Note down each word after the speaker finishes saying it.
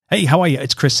Hey, how are you?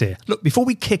 It's Chris here. Look, before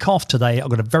we kick off today, I've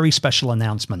got a very special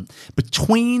announcement.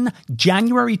 Between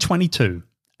January 22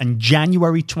 and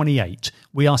January 28,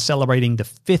 we are celebrating the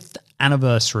 5th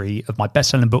anniversary of my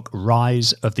best-selling book,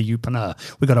 Rise of the Youpreneur.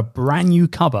 We've got a brand new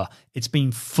cover. It's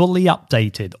been fully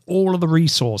updated. All of the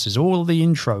resources, all of the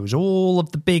intros, all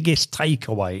of the biggest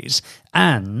takeaways.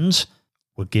 And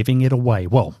we're giving it away.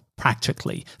 Well,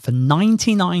 practically for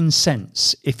 99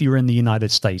 cents if you're in the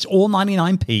United States, or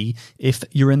 99p if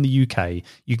you're in the UK.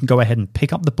 You can go ahead and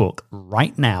pick up the book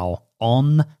right now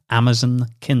on Amazon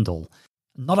Kindle.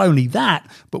 Not only that,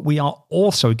 but we are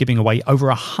also giving away over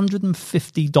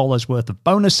 $150 worth of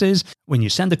bonuses when you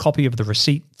send a copy of the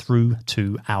receipt through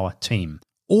to our team.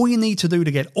 All you need to do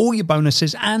to get all your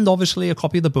bonuses and obviously a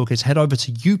copy of the book is head over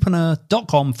to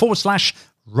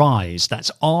youpreneur.com/rise.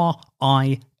 That's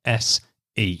RISE.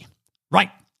 Right,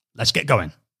 let's get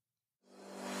going.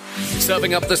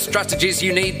 Serving up the strategies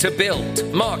you need to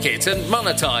build, market, and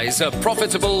monetize a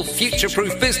profitable,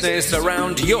 future-proof business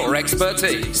around your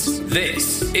expertise.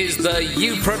 This is the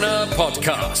Youpreneur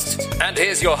Podcast. And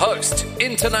here's your host,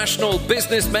 international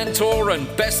business mentor and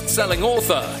best-selling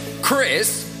author,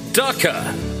 Chris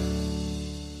Ducker.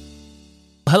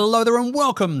 Hello there and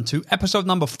welcome to episode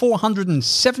number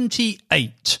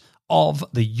 478 of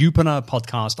the Youpreneur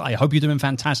Podcast. I hope you're doing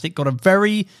fantastic. Got a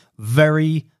very,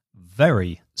 very,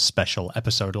 very special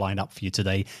episode lined up for you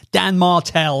today. Dan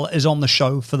Martell is on the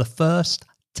show for the first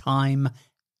time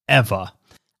ever.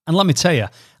 And let me tell you,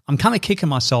 I'm kind of kicking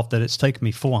myself that it's taken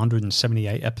me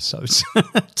 478 episodes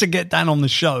to get Dan on the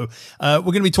show. We're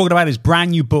going to be talking about his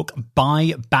brand new book,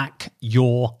 Buy Back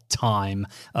Your Time.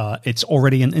 It's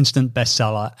already an instant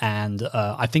bestseller, and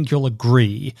I think you'll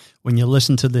agree when you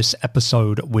listen to this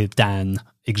episode with Dan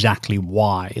exactly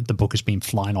why the book has been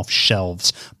flying off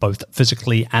shelves, both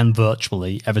physically and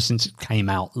virtually, ever since it came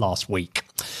out last week.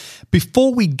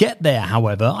 Before we get there,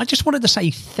 however, I just wanted to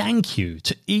say thank you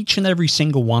to each and every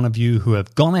single one of you who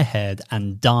have gone ahead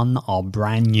and done our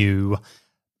brand new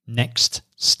Next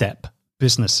Step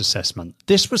business assessment.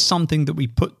 This was something that we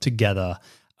put together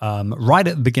right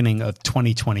at the beginning of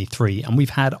 2023, and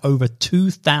we've had over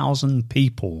 2,000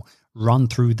 people run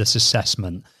through this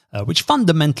assessment, which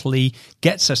fundamentally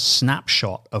gets a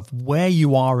snapshot of where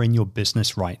you are in your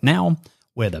business right now,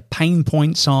 where the pain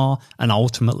points are, and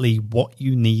ultimately what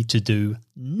you need to do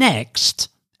next,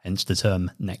 hence the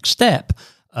term next step,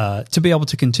 to be able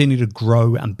to continue to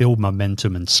grow and build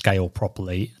momentum and scale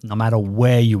properly, no matter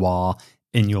where you are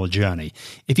in your journey.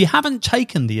 If you haven't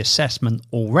taken the assessment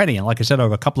already, and like I said,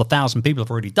 over a couple of thousand people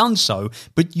have already done so,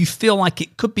 but you feel like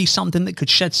it could be something that could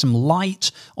shed some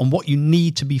light on what you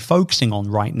need to be focusing on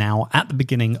right now at the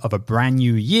beginning of a brand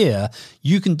new year,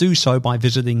 you can do so by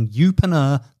visiting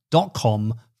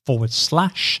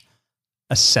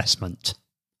youpreneur.com/assessment.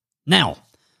 Now,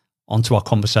 onto our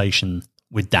conversation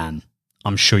with Dan.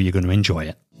 I'm sure you're going to enjoy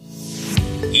it.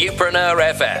 Youpreneur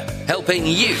FM, helping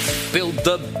you build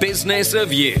the business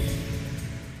of you.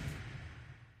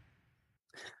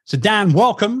 So Dan,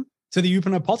 welcome to the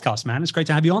Youpreneur Podcast, man. It's great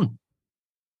to have you on.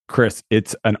 Chris,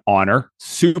 it's an honor.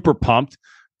 Super pumped.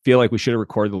 Feel like we should have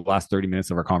recorded the last 30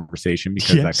 minutes of our conversation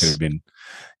because that could have been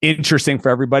interesting for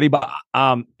everybody. But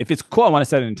if it's cool, I want to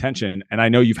set an intention. And I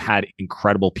know you've had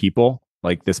incredible people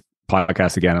like this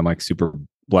podcast. Again, I'm like super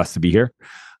blessed to be here.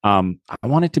 I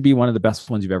want it to be one of the best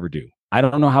ones you've ever do. I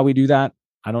don't know how we do that.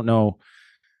 I don't know,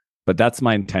 but that's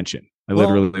my intention. I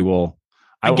literally will.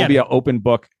 I will be an open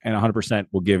book, and 100%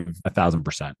 will give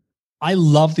 1,000%. I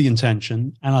love the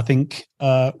intention, and I think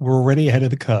we're already ahead of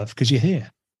the curve because you're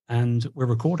here and we're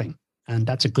recording, and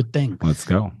that's a good thing. Let's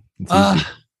go.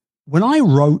 When I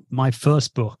wrote my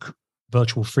first book,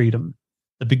 Virtual Freedom,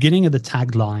 the beginning of the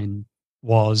tagline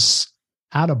was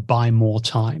 "How to Buy More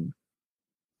Time." ...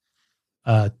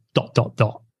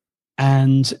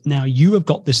 And now you have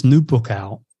got this new book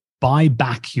out, Buy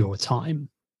Back Your Time.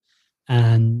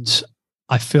 And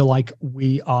I feel like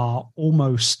we are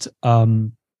almost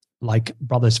like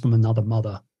brothers from another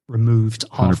mother, removed,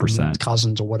 half 100%. removed,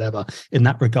 cousins or whatever, in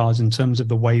that regards, in terms of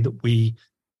the way that we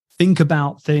think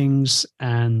about things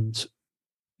and,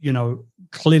 you know,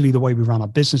 clearly the way we run our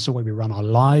business, the way we run our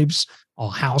lives,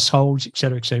 our households, et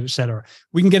cetera, et cetera, et cetera.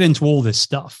 We can get into all this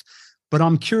stuff. But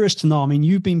I'm curious to know, I mean,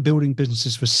 you've been building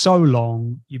businesses for so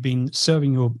long. You've been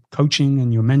serving your coaching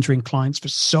and your mentoring clients for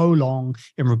so long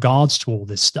in regards to all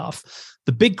this stuff.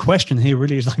 The big question here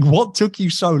really is like, what took you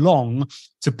so long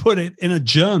to put it in a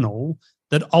journal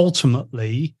that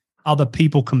ultimately other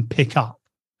people can pick up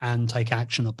and take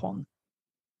action upon?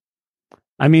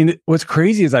 I mean, what's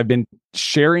crazy is I've been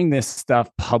sharing this stuff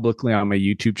publicly on my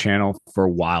YouTube channel for a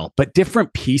while, but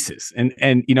different pieces.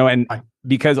 And you know, and right.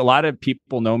 because a lot of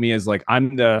people know me as like,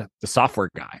 I'm the software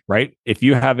guy, right? If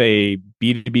you have a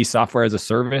B2B software as a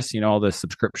service, all the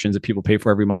subscriptions that people pay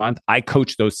for every month, I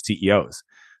coach those CEOs.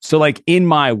 So like in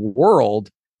my world,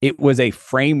 it was a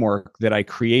framework that I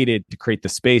created to create the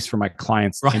space for my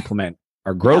clients to implement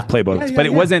our growth playbooks, but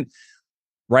it wasn't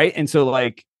right. And so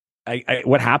like,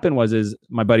 what happened is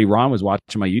my buddy Ron was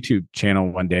watching my YouTube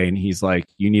channel one day and he's like,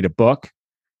 you need a book.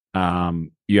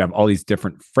 You have all these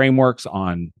different frameworks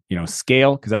on,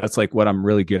 scale. Cause that's like what I'm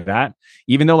really good at.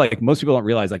 Even though like most people don't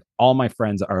realize, like all my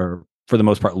friends are for the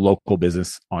most part, local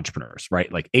business entrepreneurs,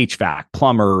 right? Like HVAC,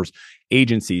 plumbers,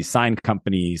 agencies, sign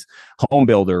companies, home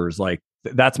builders, like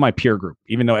that's my peer group.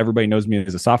 Even though everybody knows me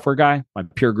as a software guy, my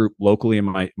peer group locally in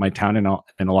my town and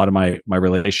a lot of my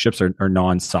relationships are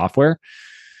non-software.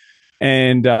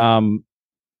 And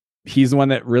he's the one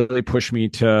that really pushed me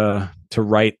to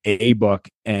write a book,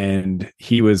 and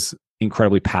he was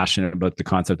incredibly passionate about the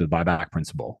concept of the buyback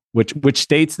principle, which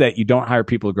states that you don't hire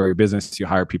people to grow your business, you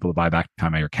hire people to buy back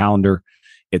time on your calendar.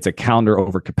 It's a calendar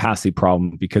over capacity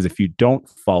problem, because if you don't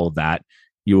follow that,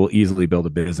 you will easily build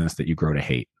a business that you grow to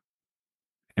hate.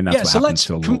 And that's what happens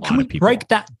to a lot of people. Can we break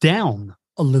that down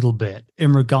a little bit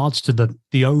in regards to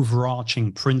the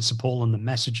overarching principle and the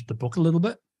message of the book a little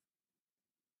bit?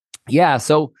 Yeah.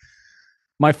 So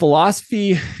my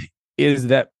philosophy is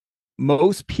that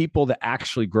most people that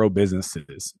actually grow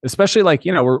businesses, especially like,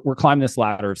 we're climbing this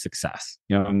ladder of success,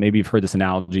 maybe you've heard this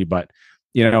analogy, but,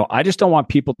 I just don't want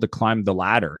people to climb the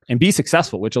ladder and be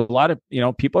successful, which a lot of,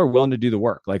 people are willing to do the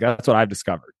work. Like that's what I've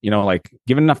discovered, like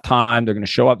given enough time, they're going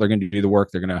to show up, they're going to do the work.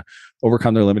 They're going to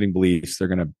overcome their limiting beliefs. They're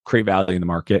going to create value in the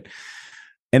market.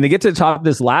 And they get to the top of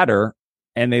this ladder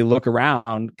and they look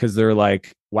around because they're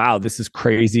like, wow, this is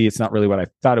crazy. It's not really what I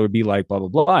thought it would be like, blah, blah,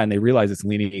 blah. And they realize it's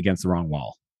leaning against the wrong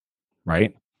wall.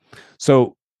 Right.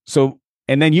 So,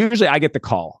 and then usually I get the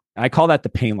call. I call that the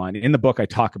pain line. In the book, I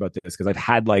talk about this because I've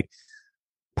had like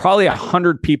probably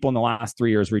 100 people in the last 3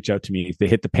 years reach out to me if they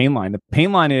hit the pain line. The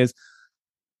pain line is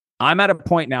I'm at a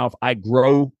point now, if I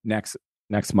grow next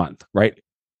month, right?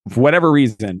 For whatever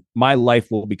reason, my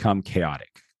life will become chaotic.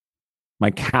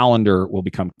 My calendar will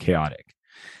become chaotic.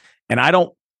 And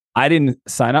I didn't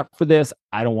sign up for this.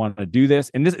 I don't want to do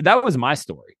this. And that was my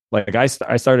story. Like I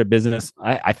started a business.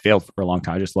 I failed for a long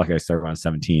time. Just like I started when I was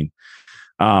 17.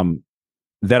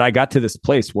 That I got to this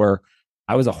place where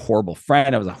I was a horrible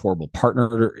friend. I was a horrible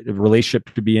partner,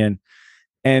 relationship to be in.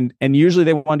 And usually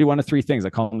they want to do one of three things. I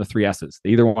call them the 3 S's.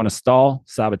 They either want to stall,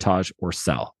 sabotage, or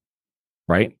sell.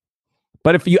 Right.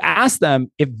 But if you ask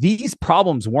them, if these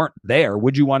problems weren't there,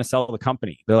 would you want to sell the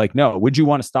company? They're like, no. Would you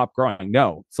want to stop growing?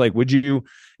 No. It's like, would you?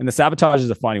 And the sabotage is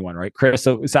a funny one, right, Chris?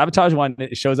 So sabotage one,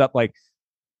 it shows up like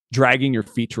dragging your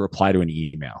feet to reply to an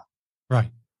email. Right.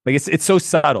 Like it's so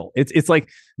subtle. It's like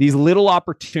these little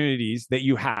opportunities that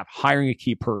you have, hiring a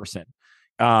key person,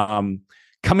 coming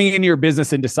into your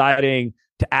business and deciding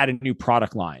to add a new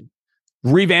product line,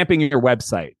 revamping your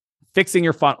website, fixing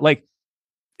your font. Like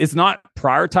it's not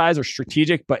prioritized or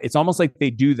strategic, but it's almost like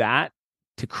they do that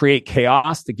to create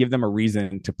chaos, to give them a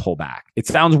reason to pull back. It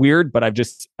sounds weird, but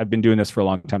I've been doing this for a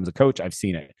long time as a coach. I've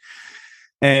seen it.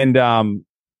 And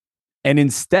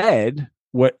instead,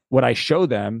 what I show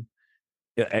them,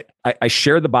 I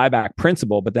share the buyback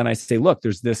principle, but then I say, look,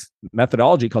 there's this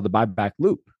methodology called the buyback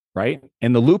loop, right?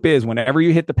 And the loop is whenever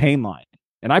you hit the pain line,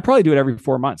 and I probably do it every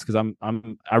 4 months because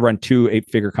I run 2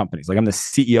 8-figure companies. Like I'm the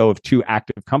CEO of 2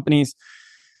 active companies,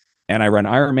 and I run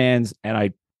Ironmans, and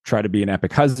I try to be an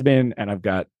epic husband, and I've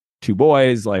got 2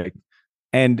 boys.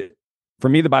 And for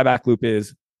me, the buyback loop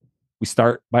is we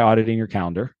start by auditing your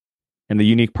calendar. And the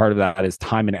unique part of that is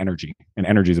time and energy. And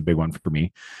energy is a big one for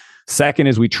me. Second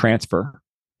is we transfer.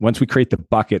 Once we create the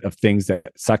bucket of things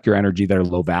that suck your energy that are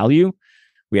low value,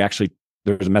 there's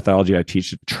a methodology I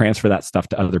teach to transfer that stuff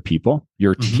to other people,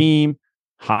 your team,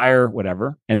 hire,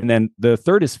 whatever. And then the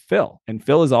third is fill. And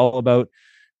fill is all about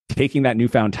taking that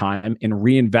newfound time and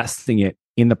reinvesting it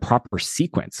in the proper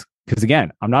sequence. Because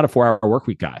again, I'm not a 4-hour work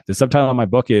week guy. The subtitle of my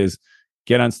book is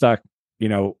Get Unstuck,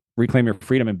 Reclaim Your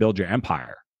Freedom and Build Your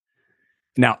Empire.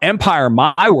 Now, empire,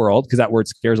 my world, because that word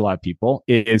scares a lot of people,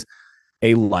 is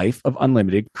a life of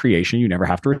unlimited creation you never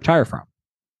have to retire from.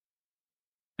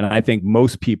 And I think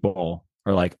most people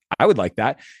are like, I would like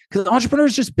that, because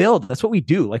entrepreneurs just build. That's what we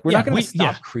do. Like we're not going to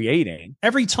stop creating.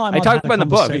 Every time I talk about in the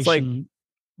book, it's like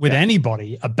with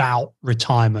anybody about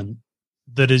retirement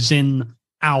that is in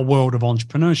our world of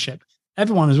entrepreneurship,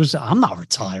 everyone is just, I'm not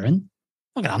retiring.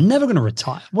 I'm never going to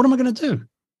retire. What am I going to do?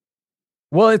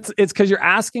 Well, it's because you're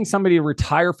asking somebody to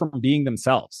retire from being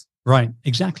themselves. Right.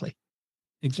 Exactly.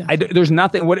 Exactly. There's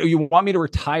nothing. What you want me to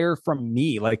retire from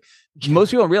me? Like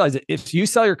most people don't realize that if you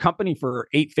sell your company for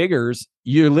 8 figures,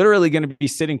 you're literally going to be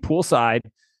sitting poolside,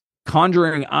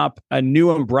 conjuring up a new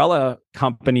umbrella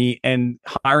company and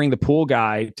hiring the pool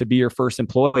guy to be your first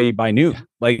employee by noon.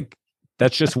 Like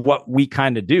that's just what we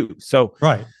kind of do. So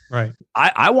right.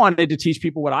 I wanted to teach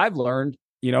people what I've learned,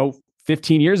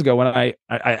 15 years ago when I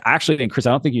actually, and Chris,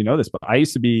 I don't think you know this, but I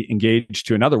used to be engaged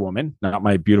to another woman, not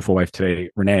my beautiful wife today,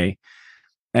 Renee.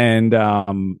 And I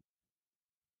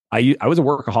was a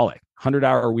workaholic,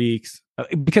 100-hour weeks,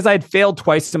 because I had failed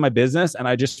twice in my business and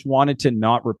I just wanted to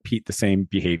not repeat the same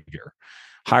behavior.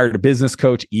 Hired a business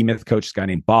coach, E-Myth coach, this guy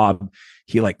named Bob.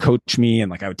 He like coached me and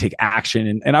like I would take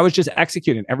action and I was just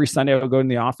executing. Every Sunday I would go in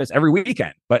the office, every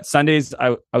weekend. But Sundays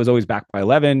I was always back by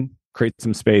 11, create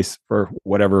some space for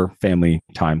whatever family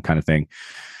time kind of thing.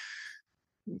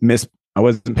 I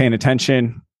wasn't paying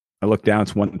attention. I looked down,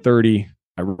 it's 1:30.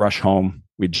 I rush home.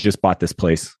 We just bought this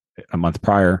place a month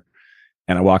prior.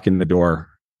 And I walk in the door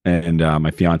and my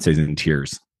fiance's in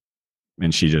tears.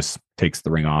 And she just takes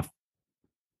the ring off,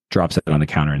 drops it on the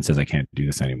counter and says, I can't do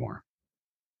this anymore.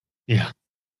 Yeah.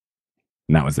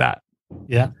 And that was that.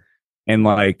 Yeah. And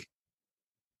like,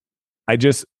 I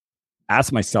just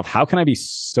asked myself, how can I be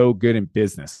so good in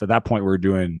business? At that point, we were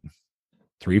doing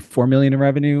 3-4 million in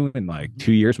revenue in like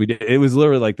 2 years. It was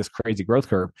literally like this crazy growth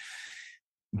curve.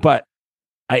 But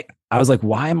I was like,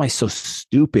 why am I so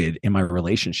stupid in my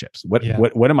relationships? What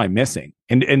am I missing?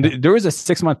 And there was a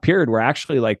 6-month period where I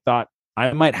actually like thought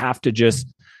I might have to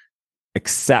just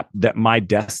accept that my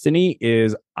destiny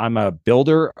is I'm a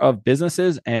builder of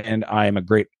businesses and I'm a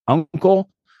great uncle,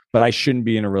 but I shouldn't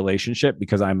be in a relationship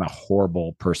because I'm a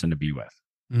horrible person to be with.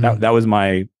 That was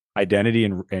my identity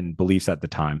and beliefs at the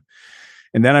time.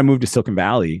 And then I moved to Silicon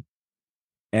Valley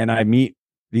and I meet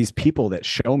these people that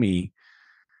show me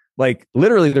like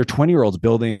literally they're 20-year-olds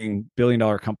building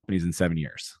billion-dollar companies in 7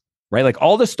 years, right? Like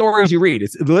all the stories you read,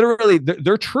 it's literally,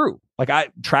 they're true. Like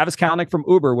Travis Kalanick from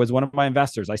Uber was one of my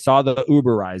investors. I saw the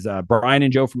Uber rise. Brian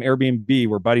and Joe from Airbnb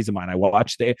were buddies of mine. I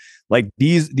watched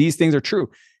these things are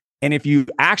true. And if you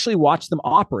actually watch them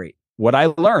operate, what I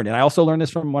learned, and I also learned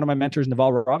this from one of my mentors,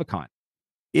 Naval Ravikant,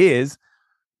 is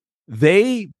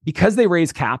because they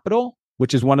raise capital,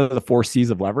 which is one of the 4 C's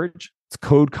of leverage. It's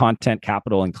code, content,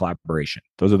 capital, and collaboration.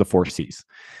 Those are the 4 C's.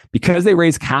 Because they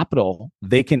raise capital,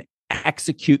 they can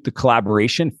execute the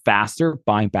collaboration faster,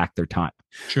 buying back their time.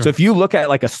 Sure. So if you look at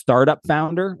like a startup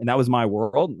founder, and that was my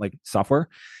world, like software,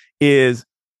 is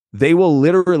they will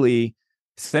literally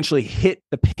essentially hit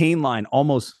the pain line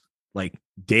almost like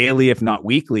daily, if not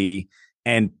weekly,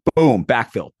 and boom,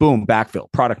 backfill,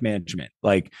 product management,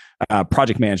 like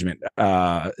project management,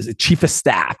 chief of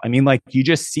staff. I mean, like you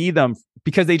just see them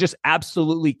because they just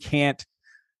absolutely can't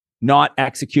not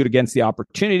execute against the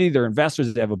opportunity. They're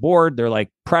investors, they have a board, they're like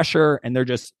pressure, and they're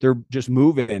just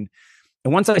moving.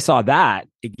 And once I saw that,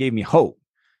 it gave me hope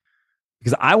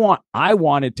because I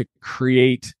wanted to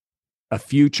create a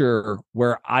future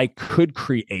where I could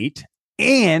create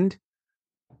and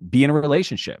be in a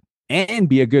relationship and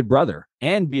be a good brother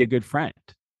and be a good friend,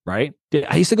 right?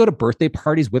 I used to go to birthday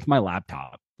parties with my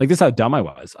laptop. Like this is how dumb I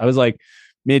was. I was like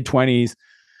mid-20s.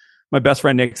 My best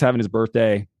friend Nick's having his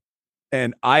birthday.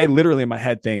 And I literally in my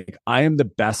head think, I am the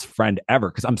best friend ever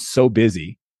because I'm so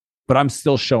busy, but I'm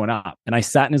still showing up. And I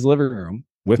sat in his living room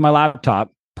with my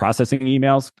laptop, processing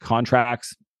emails,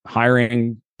 contracts,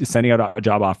 hiring, sending out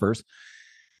job offers.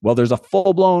 Well, there's a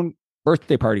full-blown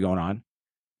birthday party going on.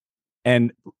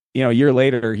 And a year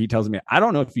later, he tells me, I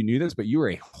don't know if you knew this, but you were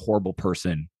a horrible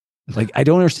person. Like, I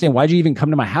don't understand. Why'd you even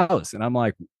come to my house? And I'm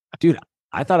like, dude,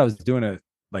 I thought I was doing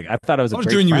I was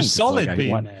doing you a solid.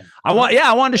 I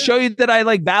wanted to show you that I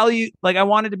like value, like I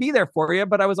wanted to be there for you,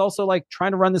 but I was also like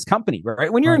trying to run this company,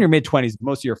 right? When you're in your mid-20s,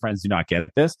 most of your friends do not get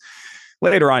this.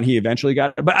 Later on, he eventually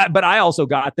got it. But I also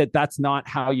got that that's not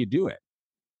how you do it.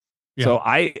 Yeah. So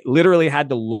I literally had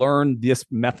to learn this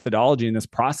methodology and this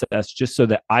process just so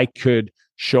that I could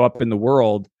show up in the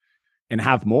world and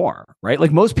have more, right?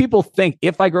 Like most people think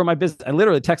if I grow my business, I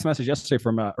literally text message yesterday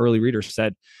from an early reader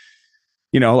said,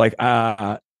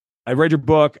 I read your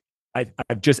book.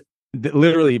 I've just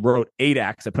literally wrote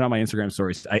 8x. I put on my Instagram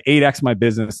stories. I 8x my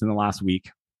business in the last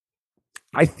week.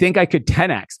 I think I could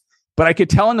 10x, but I could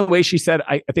tell in the way she said,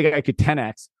 I think I could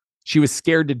 10x. She was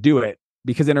scared to do it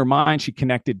because in her mind, she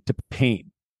connected to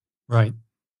pain. Right.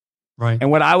 And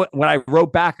when I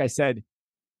wrote back, I said,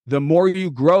 the more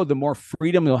you grow, the more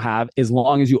freedom you'll have as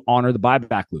long as you honor the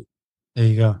buyback loop. There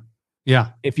you go.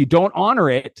 Yeah. If you don't honor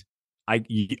it,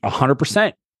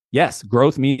 100%. Yes,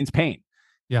 growth means pain.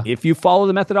 Yeah. If you follow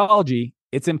the methodology,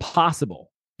 it's impossible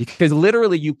because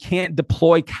literally you can't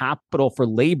deploy capital for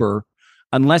labor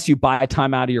unless you buy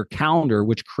time out of your calendar,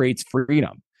 which creates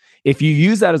freedom. If you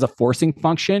use that as a forcing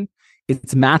function,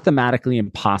 it's mathematically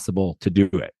impossible to do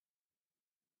it.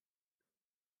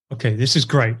 Okay, this is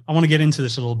great. I want to get into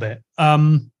this a little bit.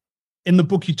 In the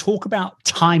book, you talk about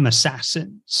time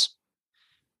assassins,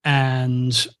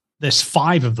 and there's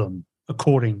 5 of them,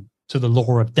 according to the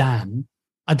law of Dan.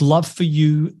 I'd love for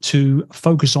you to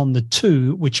focus on the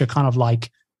 2, which are kind of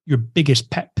like your biggest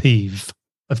pet peeve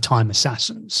of time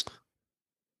assassins.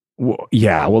 Well,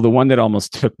 yeah. Well, the one that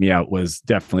almost took me out was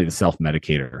definitely the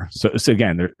self-medicator. So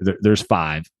again, there's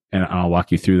 5, and I'll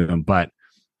walk you through them. But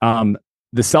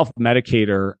the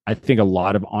self-medicator, I think a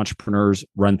lot of entrepreneurs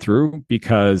run through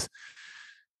because,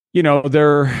 you know,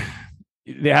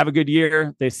 they have a good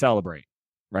year, they celebrate,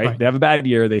 right? They have a bad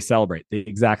year, they celebrate the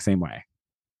exact same way.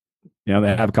 You know,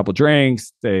 they have a couple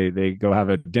drinks, they go have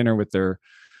a dinner with their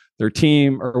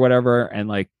team or whatever. And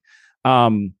like,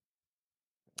 for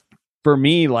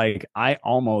me, like I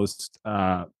almost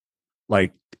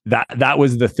like that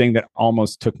was the thing that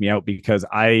almost took me out, because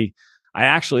I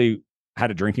actually had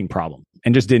a drinking problem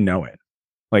and just didn't know it.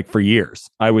 Like for years,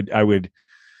 I would,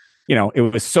 you know, it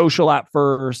was social at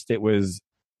first. It was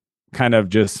kind of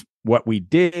just what we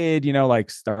did, you know,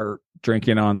 like start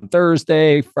drinking on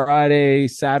Thursday, Friday,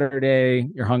 Saturday,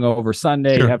 you're hungover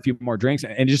Sunday, you have a few more drinks,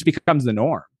 and it just becomes the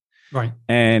norm. Right.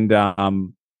 And,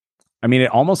 I mean,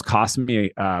 it almost cost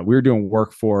me, we were doing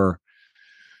work for,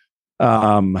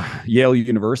 Yale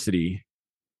University,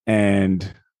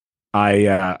 and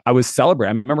I was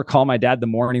celebrating. I remember calling my dad the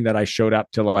morning that I showed up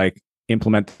to like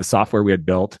implement the software we had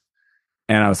built.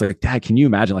 And I was like, Dad, can you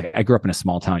imagine? Like, I grew up in a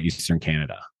small town in Eastern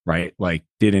Canada, right? Like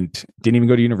didn't even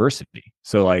go to university.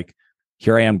 So like,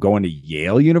 here I am going to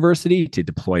Yale University to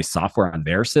deploy software on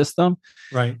their system.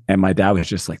 Right. And my dad was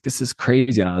just like, this is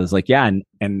crazy. And I was like, yeah.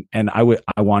 And I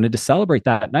wanted to celebrate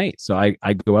that night. So I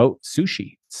go out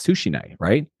sushi night.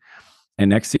 Right. And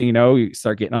next thing you know, you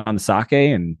start getting on the sake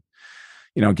and,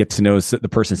 you know, get to know the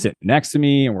person sitting next to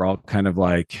me. And we're all kind of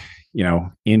like, you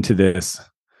know, into this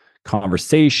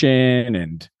conversation.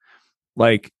 And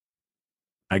like,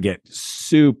 I get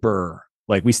super,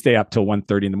 like we stay up till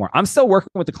 1:30 in the morning. I'm still working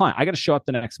with the client. I got to show up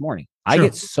the next morning. Sure. I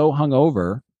get so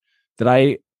hungover that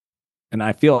I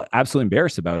feel absolutely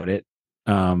embarrassed about it.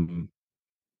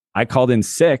 I called in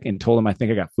sick and told him I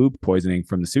think I got food poisoning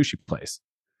from the sushi place.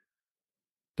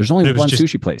 There's only one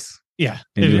sushi place. Yeah.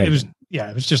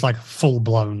 It was just like a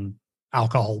full-blown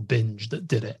alcohol binge that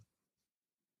did it.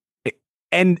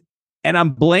 And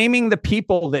I'm blaming the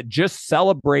people that just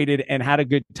celebrated and had a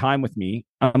good time with me.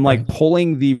 I'm like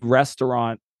pulling the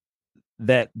restaurant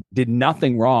that did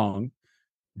nothing wrong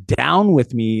down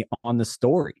with me on the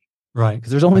story. Right.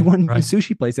 Because there's only one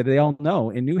sushi place that they all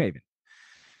know in New Haven.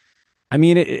 I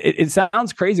mean, it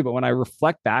sounds crazy, but when I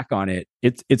reflect back on it,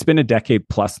 it's been a decade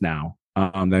plus now.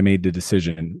 That I made the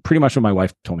decision pretty much when my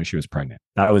wife told me she was pregnant.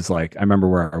 That was like, I remember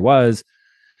where I was.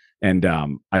 And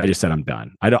I just said, I'm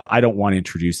done. I don't want to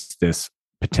introduce this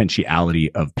potentiality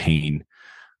of pain.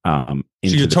 So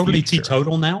you're totally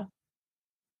teetotal now?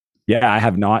 Yeah, I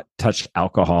have not touched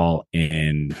alcohol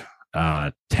in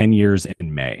 10 years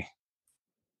in May.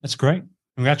 That's great.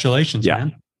 Congratulations,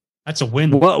 man. That's a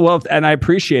win. Well, and I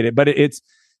appreciate it, but it's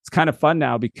kind of fun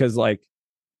now because like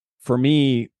for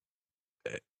me,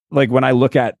 like when I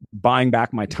look at buying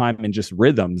back my time and just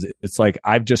rhythms, it's like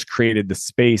I've just created the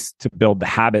space to build the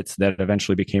habits that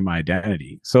eventually became my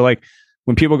identity. So like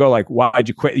when people go like, why'd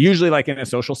you quit? Usually like in a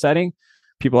social setting,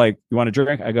 people like, you want to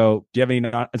drink? I go, do you have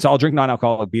any? So I'll drink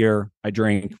non-alcoholic beer. I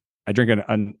drink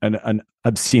an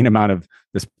obscene amount of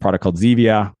this product called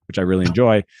Zevia, which I really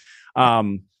enjoy.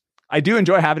 I do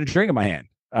enjoy having a drink in my hand.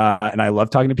 And I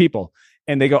love talking to people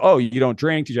and they go, oh, you don't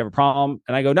drink? Did you have a problem?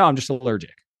 And I go, no, I'm just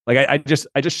allergic. Like I just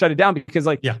shut it down because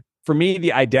like, for me,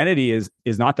 the identity is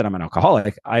not that I'm an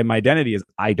alcoholic. My identity is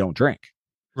I don't drink.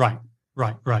 Right.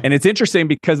 And it's interesting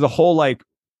because the whole like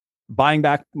buying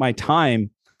back my time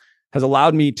has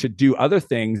allowed me to do other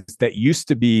things that used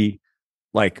to be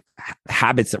like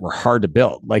habits that were hard to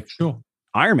build. Like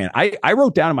Ironman. I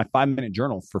wrote down in my 5-minute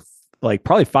journal for like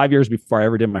probably 5 years before I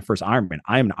ever did my first Ironman.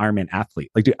 I am an Ironman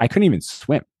athlete. Like, dude, I couldn't even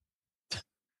swim.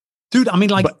 Dude, I mean,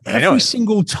 like every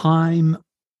single time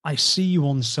I see you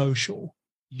on social,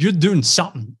 you're doing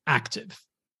something active.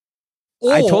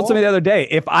 I told somebody the other day,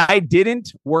 if I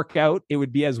didn't work out, it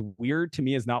would be as weird to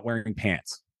me as not wearing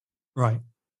pants. Right.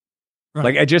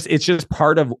 Like it's just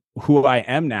part of who I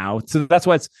am now. So that's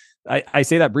why I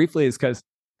say that briefly is because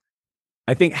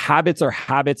I think habits are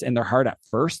habits and they're hard at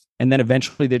first. And then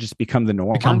eventually they just become the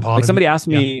norm. Like somebody asked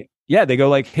me, they go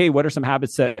like, hey, what are some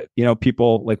habits that, you know,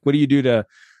 people like, what do you do to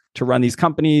to run these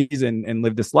companies and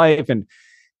live this life. And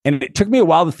it took me a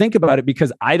while to think about it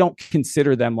because I don't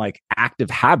consider them like active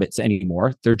habits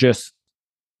anymore. They're just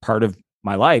part of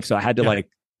my life. So I had to like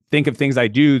think of things I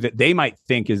do that they might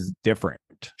think is different,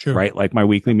 right? Like my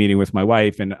weekly meeting with my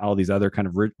wife and all these other kind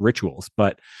of rituals.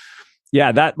 But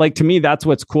yeah, that like to me, that's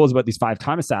what's cool about these 5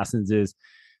 time assassins is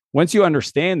once you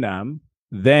understand them,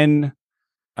 then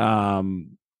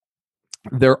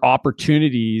there are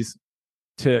opportunities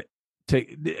to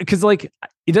because like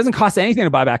it doesn't cost anything to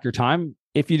buy back your time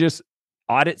if you just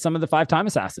audit some of the 5 time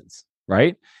assassins,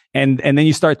 right? And then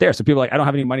you start there. So people are like, I don't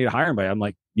have any money to hire anybody. I'm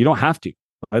like, you don't have to.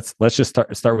 Let's just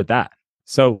start with that.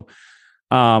 So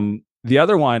the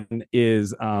other one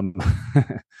is and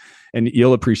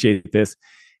you'll appreciate this.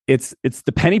 It's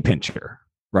the penny pincher,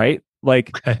 right?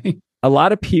 Like a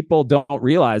lot of people don't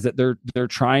realize that they're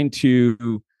trying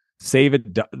to save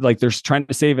they're trying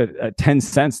to save a 10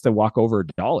 cents to walk over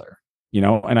 $1, you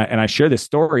know? And I share this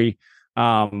story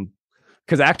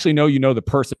because I actually know you know the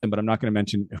person, but I'm not going to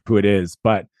mention who it is.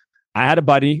 But I had a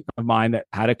buddy of mine that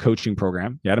had a coaching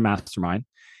program. He had a mastermind.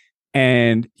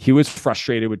 And he was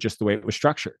frustrated with just the way it was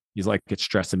structured. He's like, it's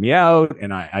stressing me out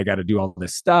and I got to do all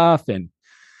this stuff. And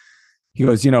he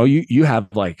goes, you know, you have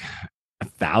like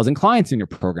 1,000 clients in your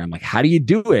program. Like, how do you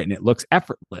do it? And it looks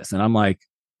effortless. And I'm like,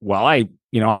 well, I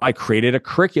created a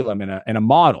curriculum and a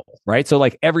model, right? So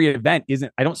like every event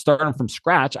I don't start them from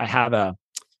scratch. I have a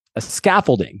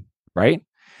scaffolding, right?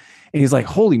 And he's like,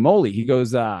 holy moly. He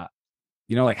goes,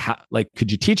 you know, like, how, like, could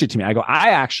you teach it to me? I go, I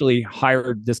actually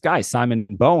hired this guy, Simon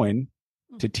Bowen,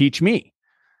 to teach me.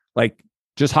 Like,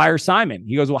 just hire Simon.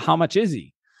 He goes, well, how much is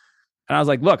he? And I was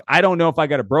like, look, I don't know if I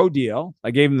got a bro deal.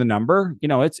 I gave him the number. You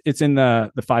know, it's in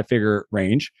the 5-figure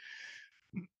range.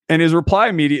 And his reply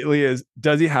immediately is,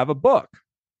 does he have a book?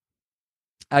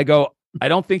 I go, I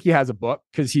don't think he has a book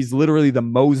because he's literally the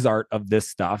Mozart of this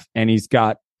stuff. And he's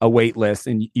got a wait list,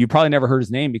 and you probably never heard his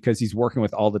name because he's working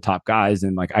with all the top guys.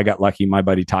 And like, I got lucky. My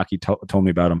buddy Taki told me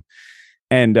about him.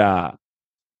 And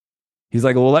he's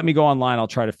like, well, let me go online. I'll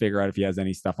try to figure out if he has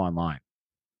any stuff online.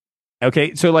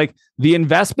 Okay. So like the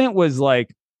investment was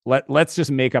like, let's just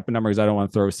make up a number because I don't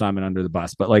want to throw Simon under the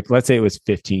bus, but like, let's say it was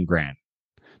 15 grand,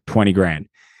 20 grand.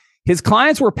 His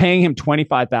clients were paying him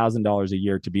 $25,000 a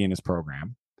year to be in his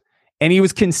program. And he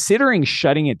was considering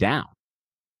shutting it down.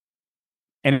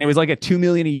 And it was like a $2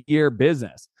 million a year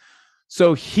business.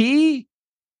 So he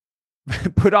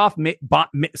put off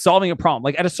solving a problem.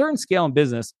 Like at a certain scale in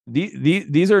business,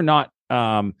 these are not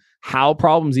how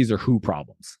problems, these are who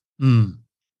problems.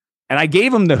 And I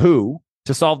gave him the who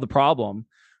to solve the problem.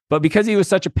 But because he was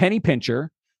such a penny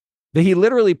pincher, that he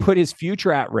literally put his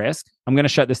future at risk. I'm going to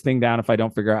shut this thing down if I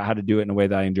don't figure out how to do it in a way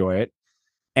that I enjoy it.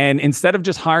 And instead of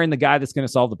just hiring the guy that's going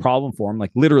to solve the problem for him,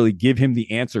 like literally give him the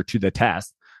answer to the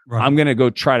test, right, I'm going to go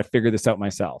try to figure this out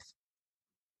myself.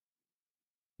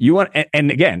 You want, and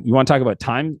again, you want to talk about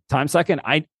time second.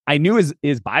 I knew his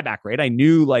buyback rate. I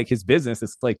knew like his business.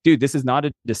 It's like, dude, this is not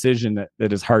a decision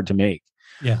that is hard to make.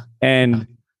 Yeah. And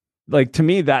like, to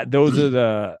me, that those are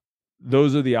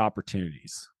the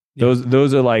opportunities. Yeah.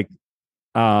 Those are like,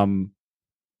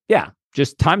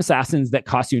 just time assassins that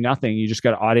cost you nothing. You just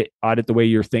got to audit the way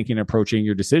you're thinking, approaching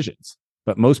your decisions.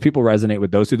 But most people resonate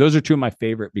with those two. Those are two of my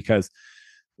favorite because,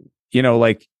 you know,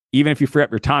 like even if you free up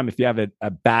your time, if you have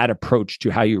a bad approach to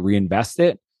how you reinvest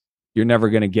it, you're never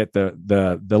going to get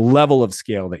the level of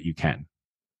scale that you can.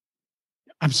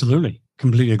 Absolutely.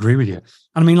 Completely agree with you.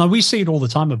 I mean, like we see it all the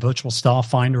time, a virtual staff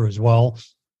finder as well.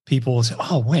 People say,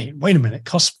 oh, wait a minute. It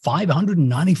costs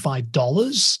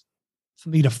 $595 for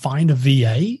me to find a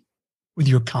VA with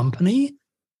your company.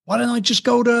 Why don't I just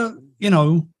go to,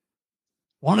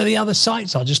 one of the other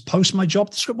sites? I'll just post my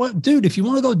job description. Well, dude, if you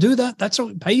want to go do that, that's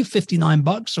all. Pay you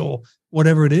 $59 or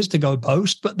whatever it is to go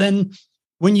post. But then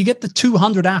when you get the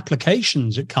 200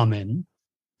 applications that come in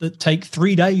that take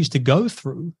 3 days to go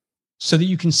through so that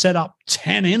you can set up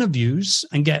 10 interviews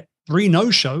and get 3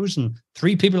 no-shows and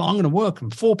 3 people aren't going to work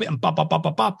and 4 people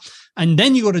and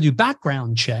then you got to do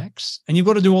background checks and you've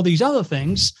got to do all these other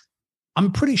things.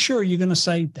 I'm pretty sure you're going to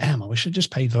say, damn, I wish I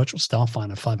just paid Virtual Staff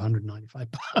Finder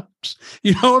 $595.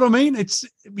 You know what I mean?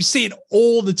 We see it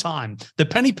all the time. The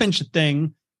penny pincher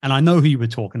thing, and I know who you were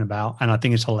talking about, and I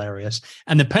think it's hilarious.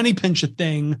 And the penny pincher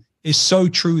thing is so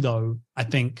true, though, I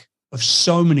think, of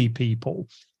so many people.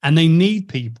 And they need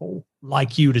people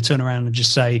like you to turn around and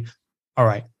just say, all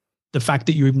right, the fact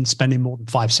that you're even spending more than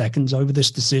 5 seconds over this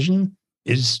decision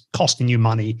is costing you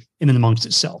money in and amongst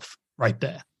itself right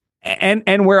there.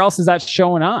 And where else is that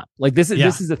showing up? Like this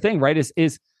is the thing, right?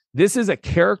 Is this is a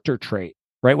character trait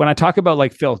right? When I talk about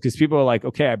like Phil, because people are like,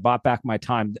 okay, I bought back my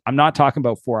time. I'm not talking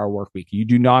about 4-hour work week. You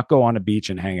do not go on a beach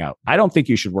and hang out. I don't think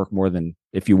you should work more than,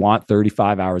 if you want,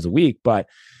 35 hours a week, but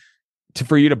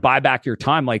for you to buy back your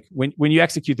time, like when you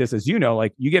execute this, as you know,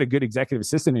 like you get a good executive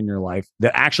assistant in your life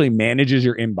that actually manages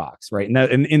your inbox, right?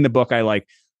 And in the book, I like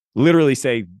literally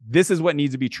say, this is what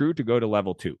needs to be true to go to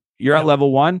level 2. You're at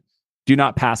level 1, do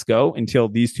not pass go until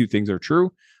these 2 things are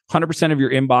true. 100% of your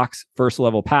inbox, first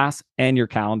level pass, and your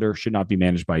calendar should not be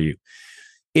managed by you.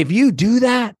 If you do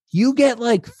that, you get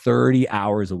like 30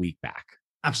 hours a week back.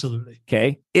 Absolutely.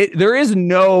 Okay. There is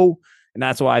no, and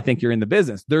that's why I think you're in the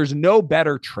business. There's no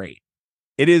better trade.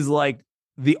 It is like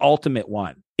the ultimate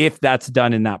one if that's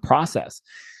done in that process.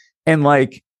 And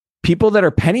like people that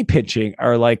are penny pitching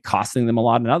are like costing them a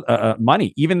lot of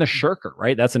money. Even the shirker,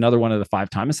 right? That's another one of the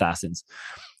 5-time assassins.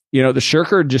 You know, the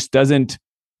shirker just doesn't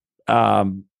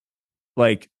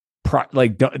they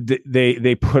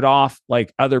put off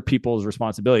like other people's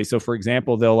responsibilities. So for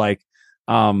example, they'll like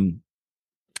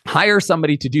hire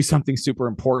somebody to do something super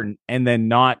important and then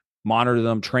not monitor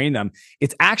them, train them.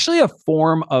 It's actually a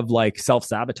form of like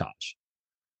self-sabotage.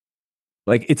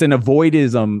 Like it's an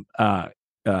avoidism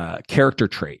character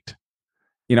trait.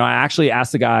 You know, I actually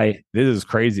asked the guy, this is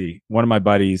crazy. One of my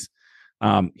buddies,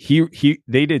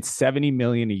 they did 70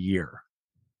 million a year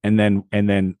and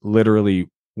then literally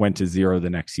went to 0 the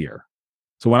next year.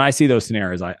 So when I see those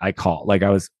scenarios, I call. Like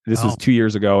was 2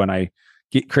 years ago, and I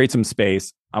create some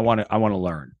space. I want to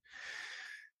learn.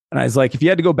 And I was like, if you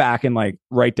had to go back and like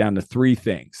write down the 3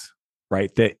 things,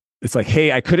 right? That it's like,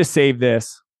 hey, I could have saved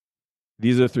this.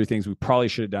 These are the 3 things we probably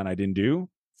should have done. I didn't do.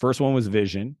 First one was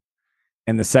vision.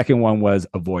 And the second one was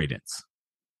avoidance,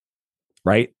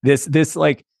 right? This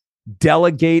like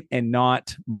delegate and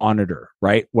not monitor,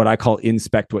 right? What I call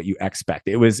inspect what you expect.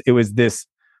 It was this.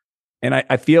 And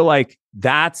I feel like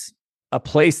that's a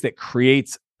place that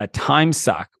creates a time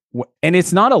suck. And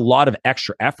it's not a lot of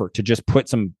extra effort to just put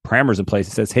some parameters in place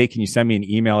that says, hey, can you send me an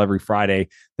email every Friday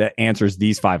that answers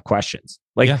these 5 questions?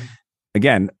 Like,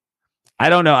 again, I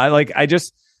don't know. I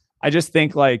just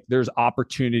think like there's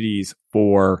opportunities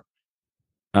for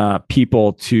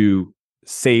people to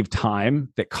save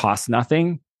time that costs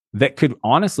nothing that could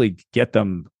honestly get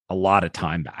them a lot of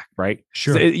time back. Right.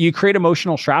 Sure. So you create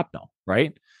emotional shrapnel,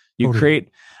 right? You create,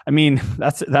 I mean,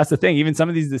 that's the thing. Even some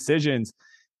of these decisions,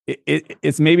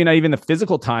 it's maybe not even the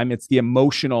physical time, it's the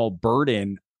emotional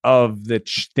burden of the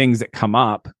things that come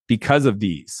up because of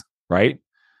these, right?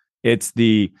 It's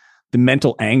the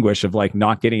mental anguish of like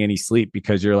not getting any sleep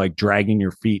because you're like dragging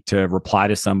your feet to reply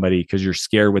to somebody because you're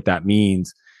scared what that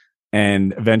means.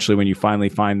 And eventually when you finally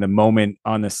find the moment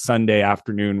on the Sunday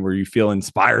afternoon where you feel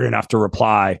inspired enough to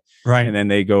reply, right? And then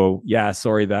they go, yeah,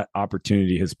 sorry, that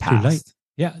opportunity has passed. Too late.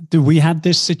 Yeah. We had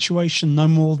this situation no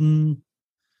more than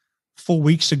 4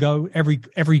 weeks ago.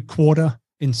 Every quarter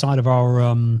inside of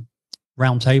our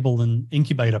roundtable and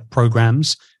incubator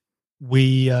programs,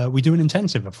 we do an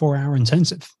intensive, a 4-hour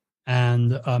intensive,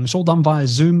 and it's all done via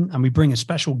Zoom. And we bring a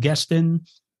special guest in,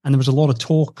 and there was a lot of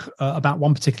talk about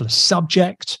one particular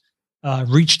subject.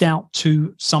 Reached out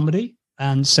to somebody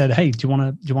and said, "Hey, do you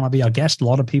want to be our guest?" A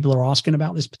lot of people are asking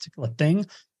about this particular thing.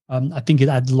 I think it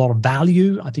adds a lot of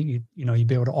value. I think you'd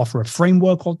be able to offer a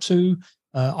framework or two.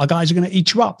 Our guys are going to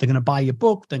eat you up. They're going to buy your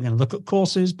book. They're going to look at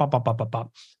courses.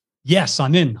 Yes,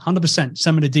 I'm in 100%.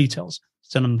 Send me the details.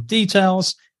 Send them the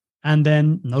details, and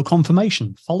then no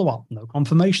confirmation, follow up, no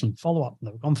confirmation, follow up,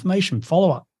 no confirmation,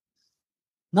 follow up.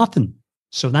 Nothing.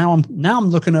 So now I'm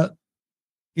looking at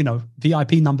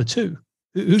VIP number 2.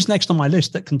 Who's next on my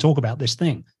list that can talk about this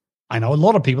thing? I know a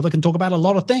lot of people that can talk about a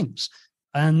lot of things.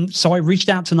 And so I reached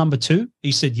out to number 2.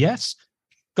 He said yes,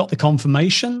 got the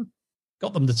confirmation,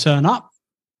 got them to turn up,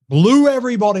 blew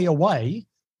everybody away.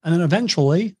 And then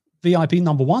eventually VIP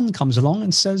number 1 comes along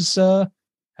and says,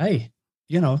 hey,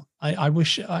 I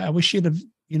wish you'd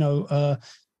have,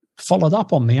 followed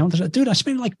up on me. I was like, dude, I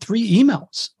spent like 3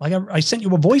 emails. Like I sent you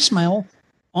a voicemail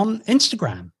on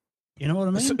Instagram. You know what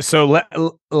I mean? So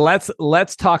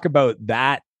let's talk about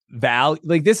that value.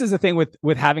 Like this is the thing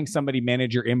with having somebody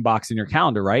manage your inbox in your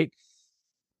calendar, right?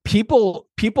 People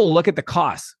look at the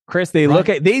costs, Chris. They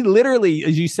literally,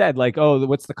 as you said, like, oh,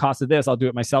 what's the cost of this? I'll do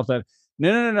it myself.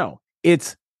 No.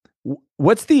 It's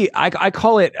I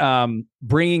call it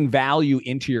bringing value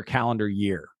into your calendar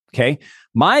year. Okay.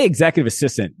 My executive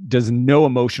assistant does no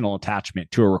emotional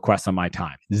attachment to a request on my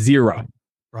time. 0.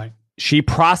 Right. She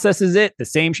processes it the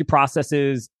same she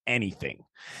processes anything.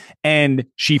 And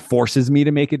she forces me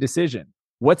to make a decision.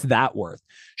 What's that worth?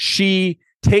 She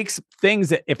takes things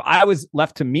that if I was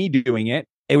left to me doing it,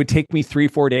 it would take me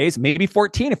 3-4 days, maybe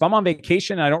 14. If I'm on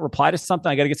vacation and I don't reply to something,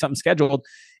 I got to get something scheduled.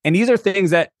 And these are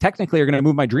things that technically are going to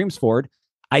move my dreams forward.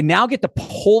 I now get to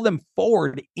pull them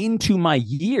forward into my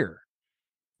year,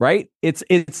 right?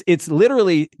 It's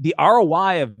literally the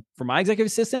ROI for my executive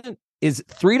assistant is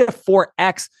 3 to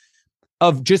 4x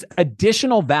of just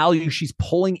additional value she's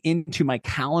pulling into my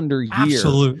calendar year.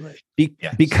 Absolutely.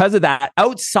 Because of that,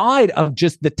 outside of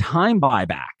just the time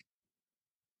buyback.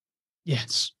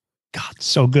 Yes. God,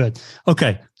 so good.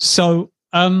 Okay. So,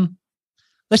 can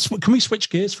we switch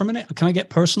gears for a minute? Can I get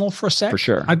personal for a sec? For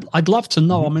sure. I'd love to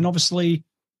know. I mean, obviously,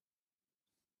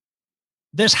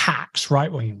 there's hacks,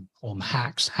 right? Well, you call them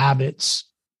hacks, habits,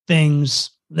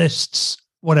 things, lists,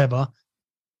 whatever,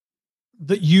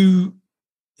 that you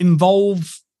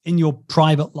involve in your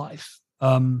private life,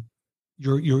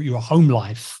 your home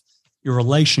life, your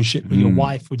relationship with your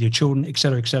wife, with your children, et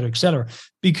cetera, et cetera, et cetera.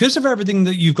 Because of everything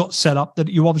that you've got set up that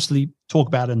you obviously talk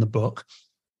about in the book,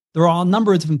 there are a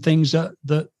number of different things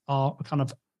that are kind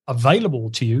of available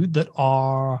to you that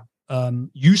are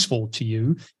useful to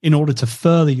you in order to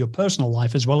further your personal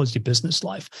life as well as your business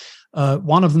life.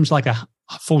 One of them is like a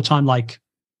full-time like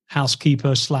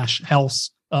housekeeper / health,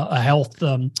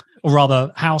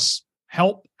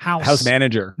 house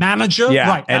manager. Yeah,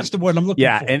 right. That's the word I'm looking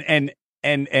for.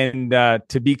 And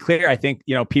to be clear, I think,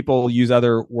 people use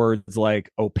other words like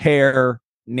au pair,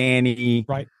 nanny,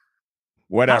 right?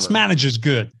 Whatever. House manager's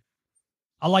good.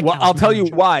 I like. Well, I'll tell you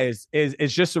why is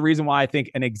just the reason why I think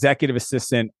an executive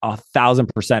assistant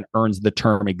 1,000% earns the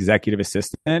term executive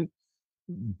assistant.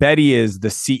 Betty is the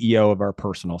CEO of our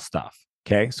personal stuff.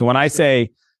 Okay, so when I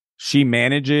say she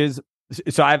manages,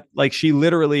 so she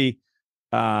literally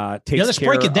takes. Let's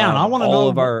break it down. I want to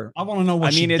know I want to know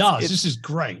what she does. This is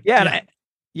great. And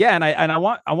I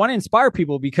want to inspire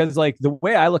people because the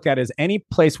way I look at it is any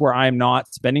place where I'm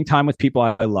not spending time with people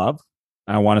I love,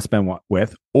 I want to spend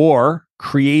with, or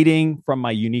creating from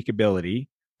my unique ability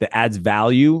that adds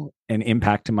value and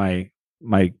impact to my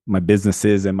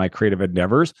businesses and my creative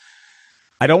endeavors,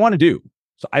 I don't want to do.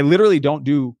 So I literally don't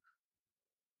do.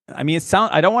 I mean,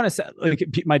 I don't want to say,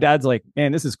 my dad's like,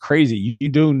 man, this is crazy. You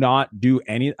do not do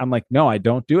any. I'm like, no, I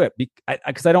don't do it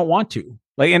because I don't want to.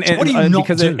 What do you not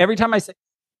do? Every time I say,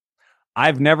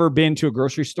 I've never been to a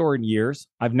grocery store in years.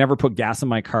 I've never put gas in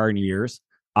my car in years.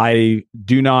 I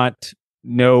do not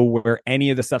know where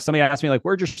any of the stuff. Somebody asked me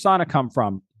where'd your sauna come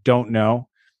from? Don't know.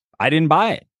 I didn't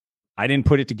buy it. I didn't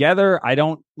put it together. I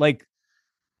don't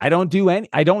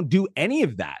do any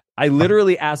of that. I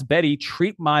literally asked Betty,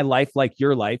 treat my life like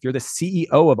your life. You're the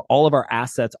CEO of all of our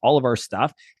assets, all of our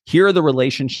stuff. Here are the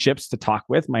relationships to talk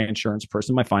with, my insurance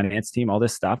person, my finance team, all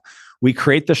this stuff. We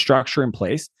create the structure in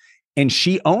place and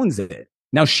she owns it.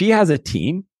 Now she has a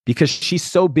team because she's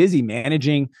so busy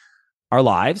managing our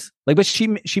lives. But she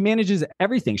manages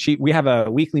everything. We have a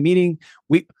weekly meeting.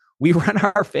 We run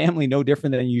our family no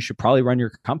different than you should probably run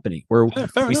your company, where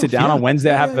we sit down on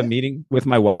Wednesday, I have a meeting with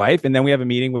my wife, and then we have a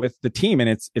meeting with the team. And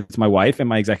it's my wife and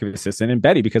my executive assistant and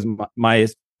Betty, because my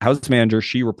house manager,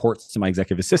 she reports to my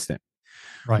executive assistant.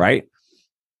 Right.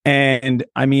 And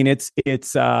I mean, it's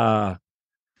kind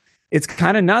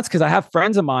of nuts because I have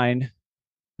friends of mine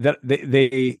that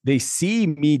they see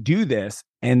me do this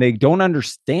and they don't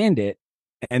understand it.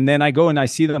 And then I go and I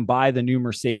see them buy the new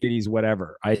Mercedes,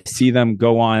 whatever. I see them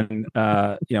go on,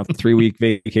 3-week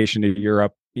vacation to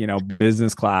Europe,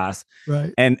 business class.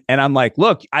 Right. And I'm like,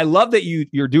 look, I love that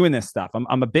you're doing this stuff.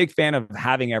 I'm a big fan of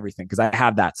having everything because I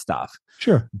have that stuff.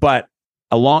 Sure. But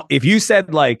if you said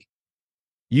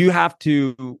you have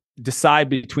to decide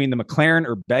between the McLaren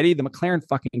or Betty, the McLaren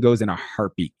fucking goes in a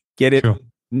heartbeat. Get it? Sure.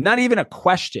 Not even a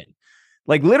question.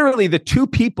 Literally the two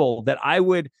people that I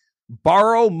would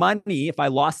borrow money if I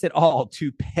lost it all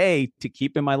to pay to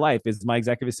keep in my life is my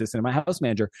executive assistant and my house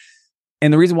manager.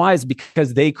 And the reason why is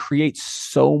because they create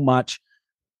so much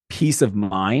peace of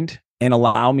mind and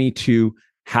allow me to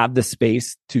have the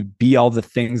space to be all the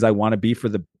things I want to be for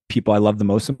the people I love the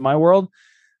most in my world,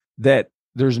 that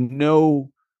there's no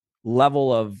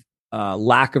level of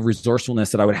lack of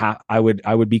resourcefulness that I would have. I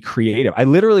would be creative. I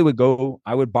literally would go,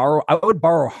 I would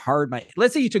borrow hard.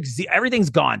 Let's say you took everything's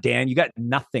gone, Dan, you got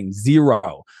nothing,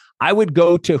 zero. I would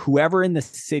go to whoever in the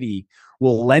city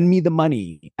will lend me the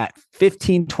money at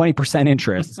 15-20%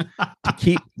 interest to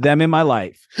keep them in my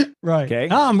life. Right. Okay.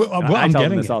 I'm tell getting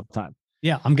them this it all the time.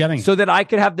 Yeah, I'm getting it. So that I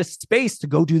could have the space to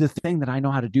go do the thing that I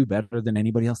know how to do better than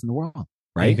anybody else in the world.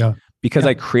 Right. There you go. Because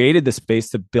I created the space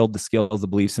to build the skills, the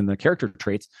beliefs, and the character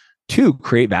traits to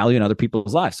create value in other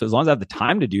people's lives. So as long as I have the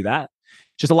time to do that,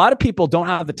 just a lot of people don't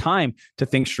have the time to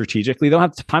think strategically. They don't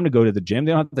have the time to go to the gym.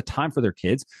 They don't have the time for their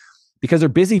kids because they're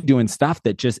busy doing stuff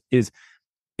that just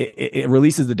it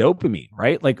releases the dopamine,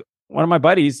 right? One of my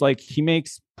buddies, he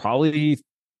makes probably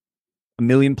 $1 $1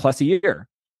 million plus a year.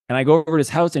 And I go over to his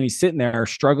house and he's sitting there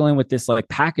struggling with this like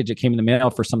package that came in the mail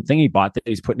for something he bought that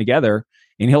he's putting together,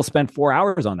 and he'll spend 4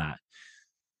 hours on that.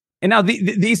 And now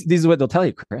these is what they'll tell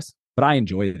you, Chris, but I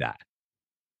enjoy that.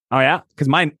 Oh yeah. Cause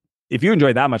if you enjoy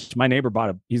it that much, my neighbor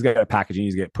he's got a package and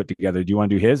he's get put together. Do you want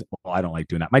to do his? Well, I don't like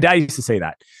doing that. My dad used to say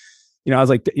that, I was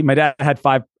like, my dad had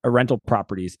 5 rental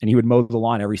properties and he would mow the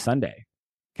lawn every Sunday.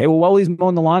 Okay. Well, while he's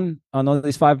mowing the lawn on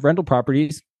these 5 rental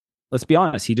properties, let's be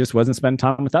honest, he just wasn't spending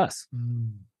time with us.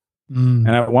 And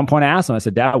at one point I asked him, I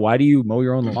said, Dad, why do you mow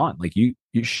your own lawn? Like you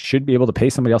should be able to pay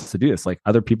somebody else to do this. Like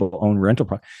other people own rental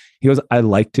property. He goes, I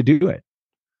like to do it.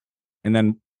 And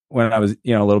then when I was, a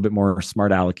little bit more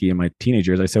smart alecky in my teenage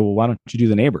years, I said, well, why don't you do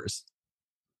the neighbors?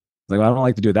 Like, well, I don't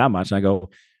like to do it that much. And I go,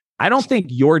 I don't think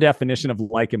your definition of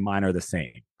like and mine are the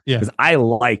same. Yeah. Because I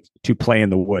like to play in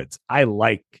the woods. I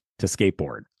like to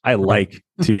skateboard. I like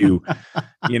to,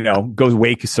 go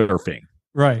wake surfing.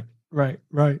 Right.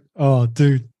 Oh,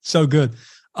 dude, so good.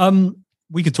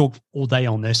 We could talk all day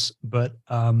on this, but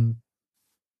I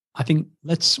think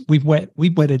we've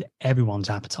whetted everyone's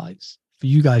appetites. For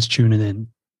you guys tuning in,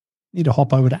 you need to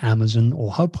hop over to Amazon or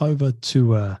hop over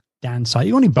to Dan's site.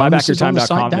 You want any bonuses on the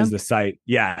site, Dan? Is the site.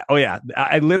 Yeah. Oh yeah.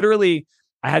 I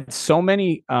had so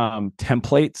many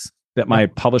templates that my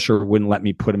publisher wouldn't let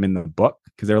me put them in the book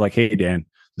because they're like, hey, Dan,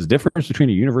 there's a difference between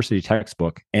a university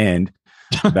textbook and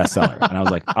bestseller. And I was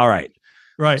like, all right.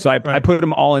 Right. So I put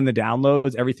them all in the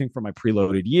downloads, everything from my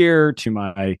preloaded year to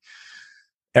my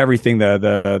everything,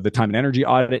 the time and energy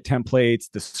audit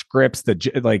templates, the scripts, the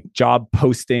job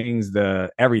postings, the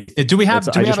everything. Do we have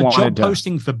a job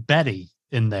posting for Betty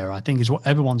in there? I think is what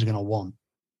everyone's going to want.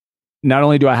 Not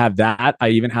only do I have that, I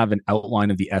even have an outline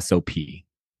of the SOP.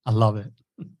 I love it.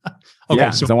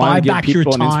 Okay. So I want to give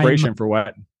people an inspiration for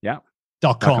what? Yeah.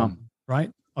 .com.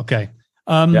 Right. Okay.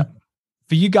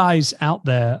 For you guys out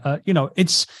there,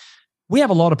 we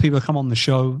have a lot of people come on the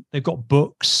show. They've got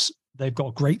books, they've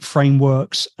got great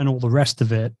frameworks and all the rest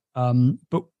of it.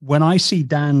 But when I see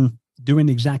Dan doing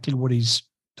exactly what he's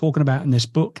talking about in this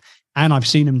book, and I've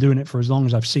seen him doing it for as long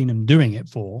as I've seen him doing it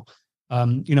for,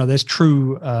 there's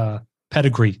true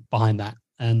pedigree behind that.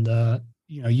 And,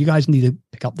 you guys need to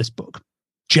pick up this book.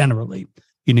 Generally,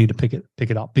 you need to pick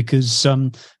it up because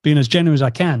being as genuine as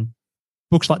I can,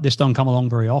 books like this don't come along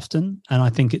very often, and I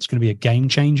think it's going to be a game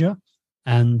changer.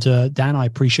 And Dan, I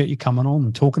appreciate you coming on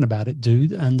and talking about it,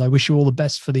 dude. And I wish you all the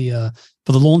best for the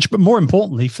launch, but more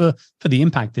importantly, for the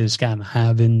impact this can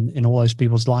have in all those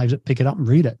people's lives that pick it up and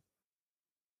read it.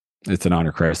 It's an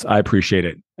honor, Chris. I appreciate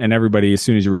it. And everybody, as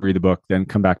soon as you read the book, then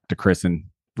come back to Chris and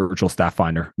Virtual Staff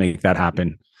Finder. Make that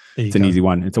happen. It's an easy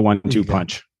one. It's a 1-2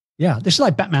 punch. Yeah, this is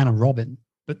like Batman and Robin,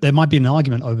 but there might be an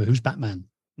argument over who's Batman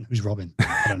and who's Robin.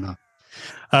 I don't know.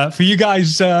 For you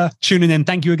guys tuning in,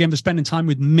 thank you again for spending time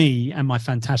with me and my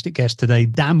fantastic guest today,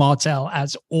 Dan Martell,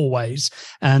 as always.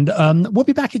 And we'll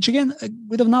be back at you again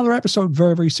with another episode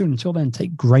very, very soon. Until then,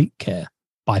 take great care.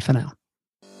 Bye for now.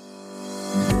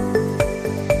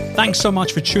 Thanks so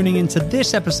much for tuning into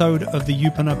this episode of the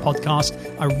Youpreneur podcast.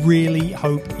 I really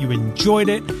hope you enjoyed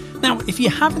it. Now, if you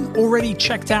haven't already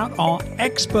checked out our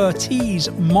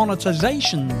expertise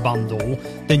monetization bundle,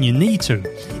 then you need to.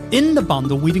 In the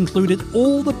bundle, we've included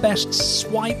all the best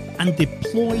swipe and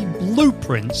deploy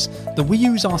blueprints that we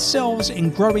use ourselves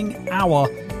in growing our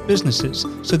businesses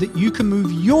so that you can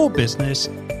move your business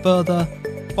further,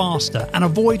 faster, and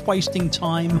avoid wasting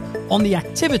time on the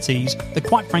activities that,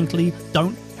 quite frankly,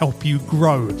 don't help you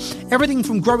grow. Everything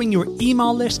from growing your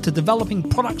email list to developing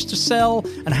products to sell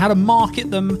and how to market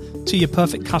them to your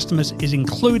perfect customers is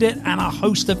included, and a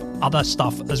host of other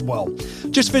stuff as well.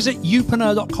 Just visit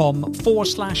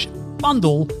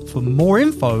youpreneur.com/bundle for more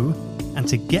info and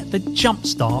to get the jump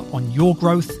start on your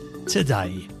growth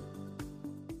today.